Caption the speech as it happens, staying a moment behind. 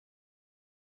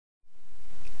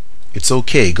It's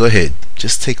okay, go ahead.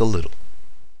 Just take a little.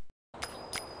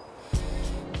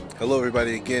 Hello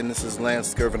everybody again, this is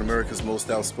Lance Skirvin, America's most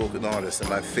outspoken artist, and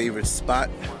my favorite spot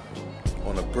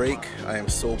on a break. I am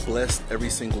so blessed every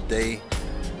single day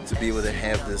to be able to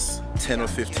have this 10 or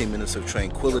 15 minutes of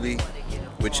tranquility,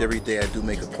 which every day I do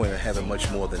make a point of having much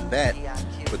more than that,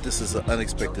 but this is an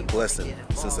unexpected blessing.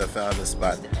 Since I found this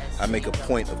spot, I make a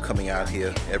point of coming out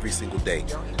here every single day.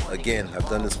 Again, I've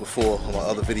done this before on my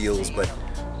other videos, but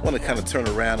I want to kind of turn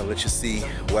around and let you see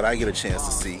what I get a chance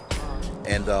to see.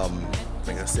 And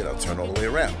like I said, I'll turn all the way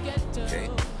around. Okay,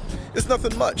 it's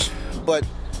nothing much, but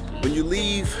when you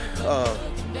leave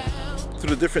through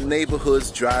the different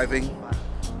neighborhoods driving,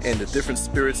 and the different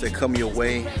spirits that come your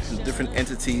way, and the different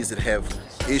entities that have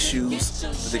issues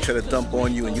that they try to dump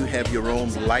on you, and you have your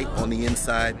own light on the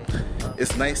inside,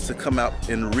 it's nice to come out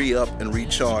and re-up and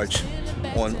recharge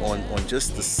on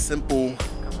just the simple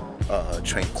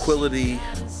tranquility,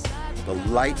 the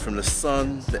light from the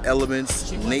sun, the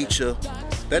elements, nature.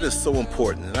 That is so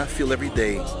important, and I feel every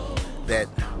day that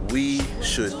we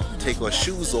should take our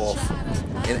shoes off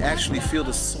and actually feel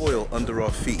the soil under our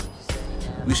feet.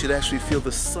 We should actually feel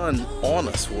the sun on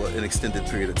us for an extended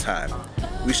period of time.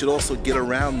 We should also get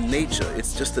around nature.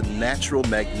 It's just a natural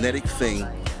magnetic thing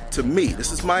to me.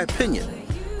 This is my opinion.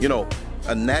 You know,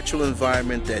 a natural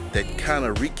environment that kind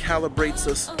of recalibrates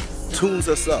us, tunes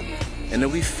us up, and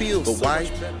then we feel. But why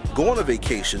go on a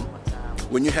vacation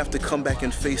when you have to come back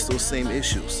and face those same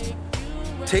issues?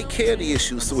 Take care of the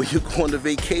issues so when you go on the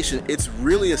vacation, it's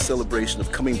really a celebration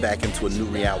of coming back into a new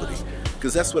reality.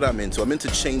 Because that's what I'm into. I'm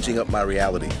into changing up my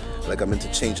reality. Like I'm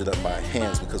into changing up my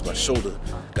hands because my shoulder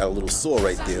got a little sore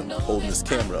right there holding this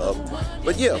camera up.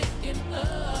 But yeah,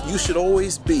 you should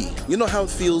always be. You know how it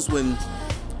feels when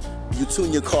you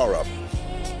tune your car up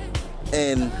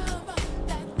and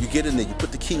you get in there, you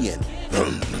put the key in.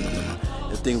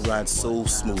 The thing rides so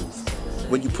smooth.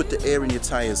 When you put the air in your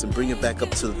tires and bring it back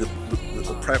up to the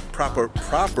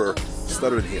proper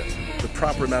stuttered here, the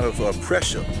proper amount of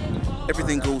pressure,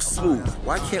 everything goes smooth.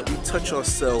 Why can't we touch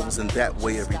ourselves in that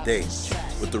way every day?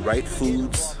 With the right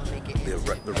foods,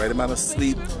 the right amount of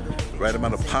sleep, the right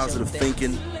amount of positive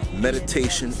thinking,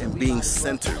 meditation, and being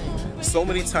centered. So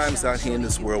many times out here in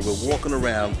this world, we're walking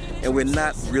around and we're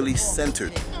not really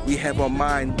centered. We have our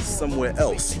mind somewhere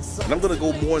else. And I'm going to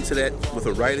go more into that with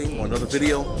a writing or another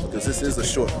video, because this is a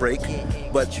short break.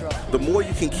 But the more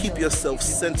you can keep yourself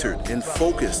centered and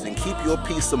focused and keep your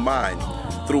peace of mind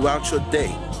throughout your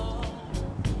day,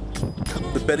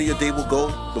 the better your day will go,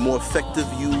 the more effective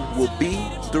you will be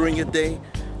during your day,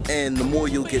 and the more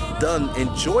you'll get done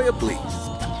enjoyably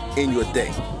in your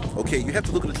day. Okay, you have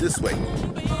to look at it this way.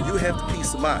 You have the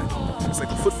peace of mind. It's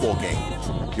like a football game.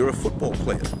 You're a football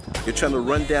player. You're trying to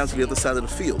run down to the other side of the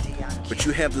field, but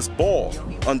you have this ball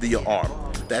under your arm.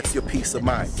 That's your peace of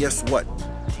mind. Guess what?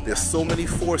 There's so many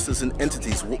forces and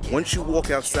entities. Once you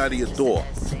walk outside of your door,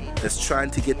 that's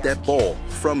trying to get that ball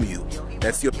from you.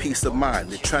 That's your peace of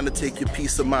mind. They're trying to take your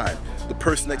peace of mind. The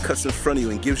person that cuts in front of you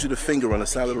and gives you the finger on the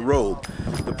side of the road.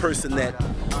 The person that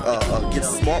gets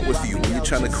smart with you when you're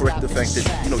trying to correct the fact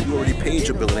that, you know, you already paid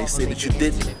your bill and they say that you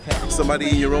didn't. Somebody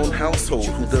in your own household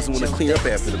who doesn't want to clean up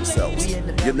after themselves.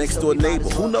 Your next door neighbor.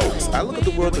 Who knows? I look at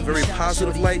the world in a very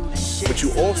positive light, but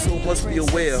you also must be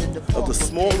aware of the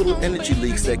small little energy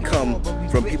leaks that come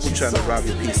from people trying to rob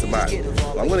your peace of mind.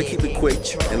 Well, I'm going to keep it quick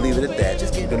and leave it at that.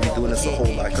 I'm going to be doing this a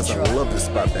whole lot because I love this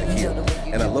spot back here.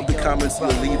 And I love the comments you're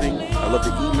leaving. I love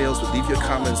the emails, but leave your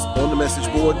comments on the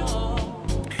message board.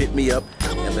 Hit me up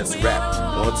and let's wrap.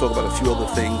 I want to talk about a few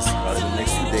other things in the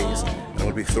next few days. I'm going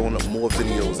to be throwing up more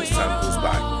videos as time goes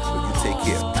by. But you take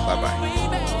care.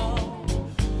 Bye-bye.